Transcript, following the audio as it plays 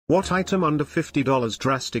What item under $50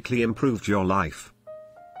 drastically improved your life?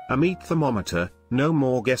 A meat thermometer, no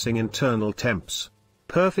more guessing internal temps.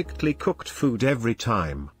 Perfectly cooked food every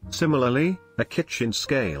time. Similarly, a kitchen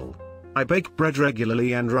scale. I bake bread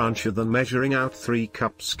regularly, and rather than measuring out 3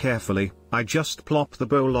 cups carefully, I just plop the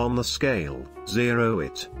bowl on the scale, zero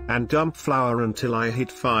it, and dump flour until I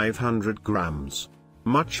hit 500 grams.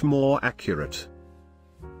 Much more accurate.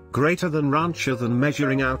 Greater than rancher than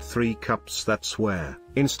measuring out 3 cups. That's where,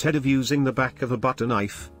 instead of using the back of a butter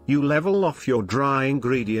knife, you level off your dry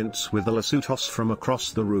ingredients with a lasso toss from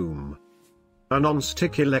across the room. A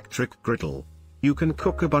non-stick electric griddle. You can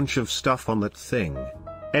cook a bunch of stuff on that thing.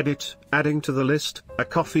 Edit, adding to the list, a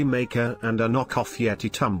coffee maker and a knockoff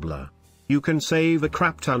Yeti tumbler. You can save a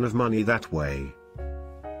crap ton of money that way.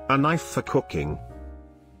 A knife for cooking.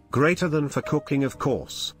 Greater than for cooking, of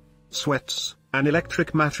course. Sweats, an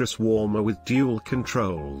electric mattress warmer with dual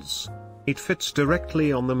controls. It fits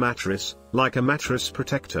directly on the mattress, like a mattress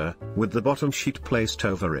protector, with the bottom sheet placed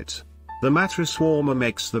over it. The mattress warmer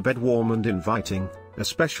makes the bed warm and inviting,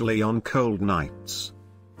 especially on cold nights.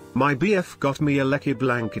 My BF got me a lecky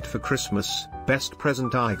blanket for Christmas, best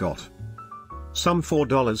present I got. Some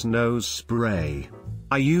 $4 nose spray.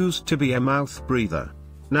 I used to be a mouth breather.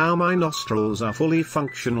 Now my nostrils are fully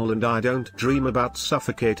functional and I don't dream about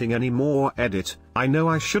suffocating anymore. Edit, I know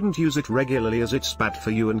I shouldn't use it regularly as it's bad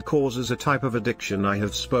for you and causes a type of addiction. I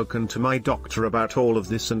have spoken to my doctor about all of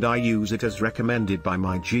this and I use it as recommended by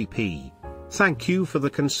my GP. Thank you for the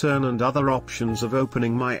concern and other options of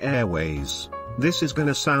opening my airways. This is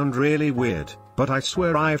gonna sound really weird, but I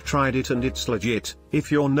swear I've tried it and it's legit.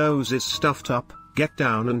 If your nose is stuffed up, get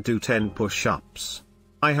down and do 10 push-ups.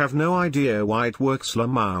 I have no idea why it works,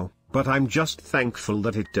 Lamau, but I'm just thankful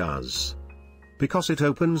that it does. Because it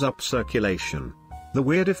opens up circulation. The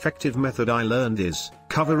weird effective method I learned is,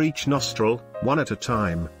 cover each nostril, one at a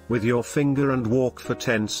time, with your finger and walk for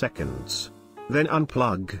 10 seconds. Then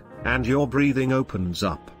unplug, and your breathing opens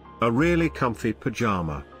up. A really comfy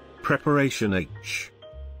pajama. Preparation H.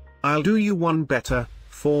 I'll do you one better,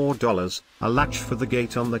 $4, a latch for the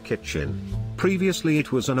gate on the kitchen. Previously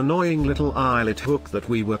it was an annoying little eyelet hook that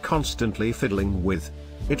we were constantly fiddling with.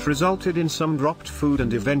 It resulted in some dropped food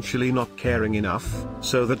and eventually not caring enough,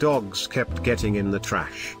 so the dogs kept getting in the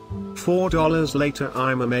trash. $4 later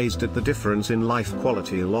I'm amazed at the difference in life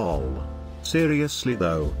quality, lol. Seriously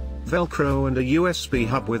though, Velcro and a USB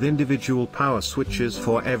hub with individual power switches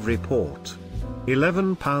for every port.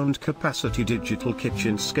 11-pound capacity digital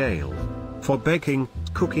kitchen scale. For baking,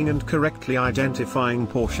 cooking and correctly identifying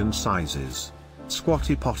portion sizes.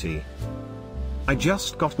 Squatty potty. I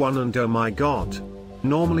just got one and oh my god.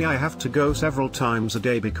 Normally I have to go several times a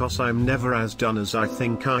day because I'm never as done as I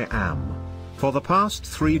think I am. For the past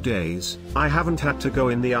 3 days, I haven't had to go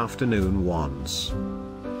in the afternoon once.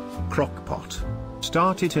 Crockpot.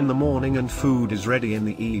 Start it in the morning and food is ready in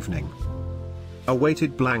the evening. A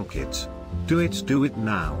weighted blanket. Do it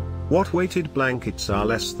now. What weighted blankets are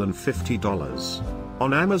less than $50?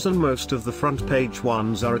 On Amazon most of the front page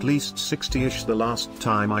ones are at least 60-ish the last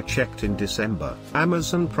time I checked in December.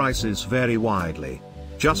 Amazon prices vary widely.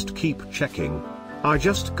 Just keep checking. I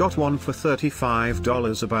just got one for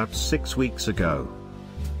 $35 about 6 weeks ago.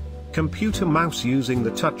 Computer mouse. Using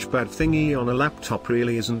the touchpad thingy on a laptop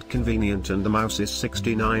really isn't convenient and the mouse is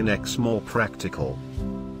 69x more practical.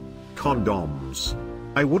 Condoms.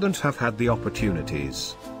 I wouldn't have had the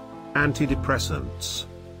opportunities. Antidepressants.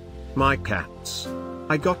 My cats.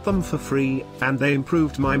 I got them for free, and they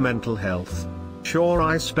improved my mental health. Sure,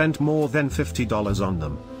 I spent more than $50 on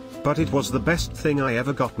them. But it was the best thing I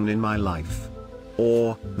ever gotten in my life.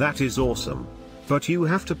 Or, that is awesome. But you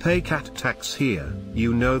have to pay cat tax here,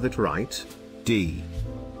 you know that, right? D.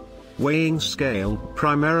 Weighing scale,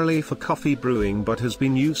 primarily for coffee brewing but has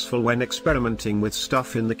been useful when experimenting with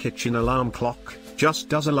stuff in the kitchen. Alarm clock. Just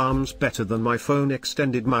does alarms better than my phone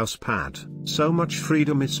extended mouse pad. So much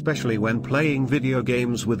freedom, especially when playing video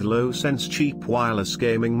games with low sense cheap wireless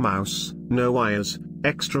gaming mouse, no wires.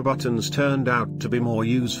 Extra buttons turned out to be more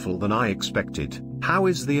useful than I expected. How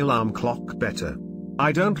is the alarm clock better?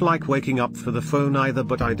 I don't like waking up for the phone either,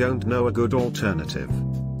 but I don't know a good alternative.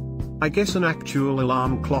 I guess an actual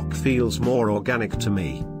alarm clock feels more organic to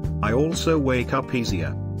me. I also wake up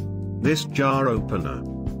easier. This jar opener.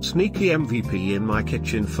 Sneaky MVP in my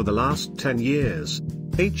kitchen for the last 10 years.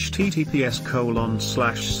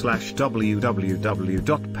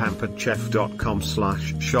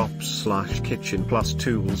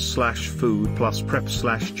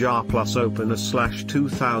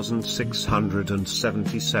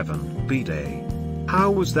 B-Day. How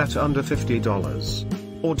was that under $50?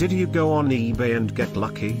 Or did you go on eBay and get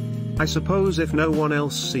lucky? I suppose if no one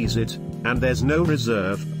else sees it, and there's no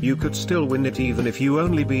reserve, you could still win it even if you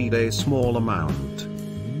only bid a small amount.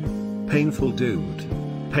 Painful dude.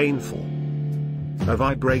 Painful. A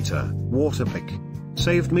vibrator, water pick.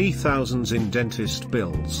 Saved me thousands in dentist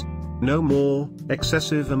bills. No more,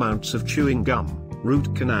 excessive amounts of chewing gum,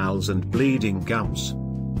 root canals and bleeding gums.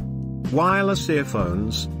 Wireless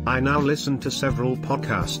earphones. I now listen to several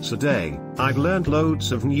podcasts a day. I've learned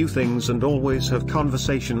loads of new things and always have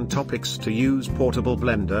conversation topics to use. Portable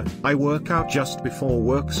blender. I work out just before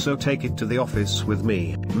work, so take it to the office with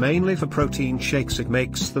me. Mainly for protein shakes, it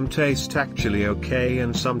makes them taste actually okay,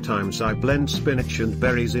 and sometimes I blend spinach and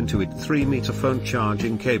berries into it. 3-meter phone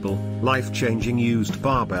charging cable, life-changing used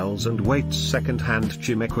barbells and weights. Second-hand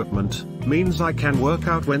gym equipment means I can work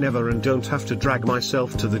out whenever and don't have to drag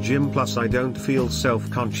myself to the gym, plus I don't feel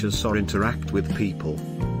self-conscious or interact with people.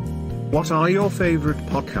 What are your favorite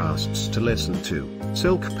podcasts to listen to?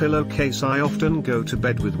 Silk pillowcase. I often go to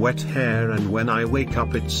bed with wet hair, and when I wake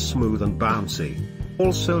up it's smooth and bouncy.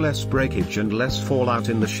 Also less breakage and less fallout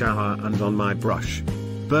in the shower and on my brush.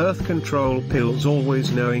 Birth control pills.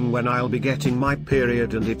 Always knowing when I'll be getting my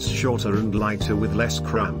period, and it's shorter and lighter with less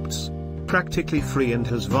cramps. Practically free and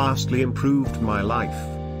has vastly improved my life.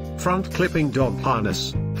 Front clipping dog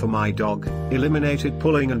harness. For my dog, eliminated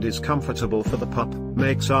pulling and is comfortable for the pup,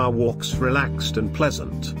 makes our walks relaxed and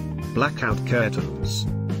pleasant. Blackout curtains.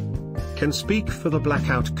 Can speak for the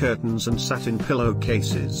blackout curtains and satin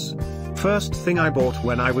pillowcases. First thing I bought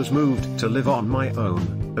when I was moved to live on my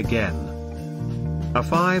own, again. A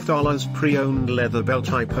 $5 pre-owned leather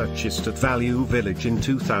belt I purchased at Value Village in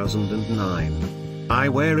 2009. I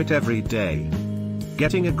wear it every day.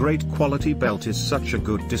 Getting a great quality belt is such a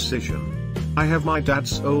good decision. I have my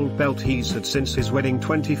dad's old belt he's had since his wedding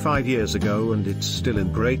 25 years ago, and it's still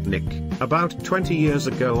in great nick. About 20 years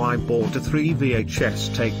ago I bought a 3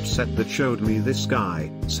 VHS tape set that showed me this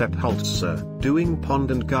guy, Sepp Holzer, doing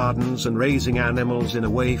pond and gardens and raising animals in a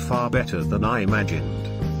way far better than I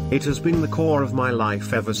imagined. It has been the core of my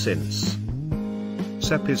life ever since.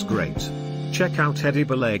 Sepp is great. Check out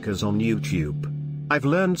Edible Acres on YouTube. I've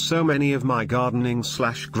learned so many of my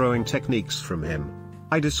gardening/growing techniques from him.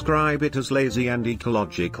 I describe it as lazy and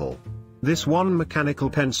ecological. This one mechanical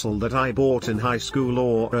pencil that I bought in high school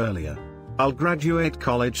or earlier. I'll graduate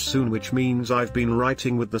college soon, which means I've been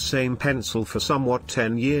writing with the same pencil for somewhat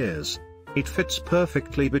 10 years. It fits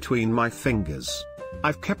perfectly between my fingers.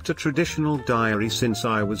 I've kept a traditional diary since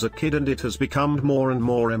I was a kid, and it has become more and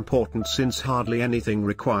more important since hardly anything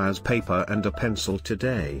requires paper and a pencil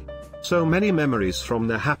today. So many memories from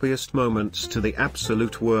the happiest moments to the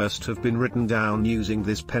absolute worst have been written down using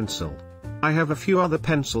this pencil. I have a few other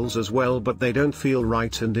pencils as well, but they don't feel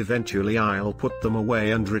right, and eventually I'll put them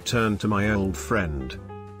away and return to my old friend.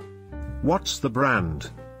 What's the brand?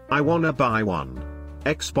 I wanna buy one.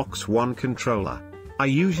 Xbox One controller. I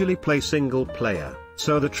usually play single player,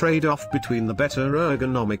 so the trade-off between the better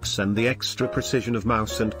ergonomics and the extra precision of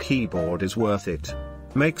mouse and keyboard is worth it.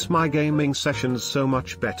 Makes my gaming sessions so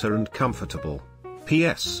much better and comfortable.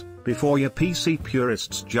 P.S. Before your PC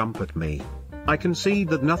purists jump at me, I concede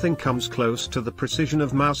that nothing comes close to the precision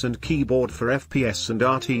of mouse and keyboard for FPS and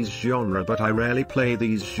RTS genre, but I rarely play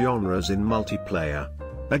these genres in multiplayer.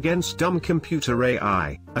 Against dumb computer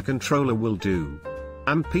AI, a controller will do.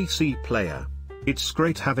 I'm PC player. It's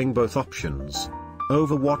great having both options.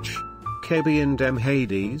 Overwatch, KB and M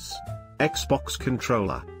Hades, Xbox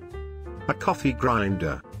controller. A coffee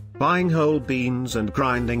grinder. Buying whole beans and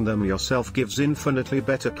grinding them yourself gives infinitely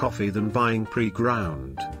better coffee than buying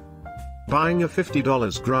pre-ground. Buying a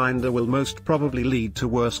 $50 grinder will most probably lead to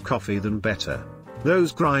worse coffee than better.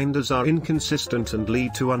 Those grinders are inconsistent and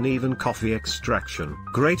lead to uneven coffee extraction.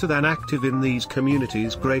 Greater than active in these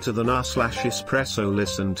communities, greater than r/espresso.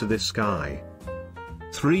 Listen to this guy.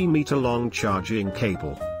 3-meter long charging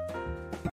cable.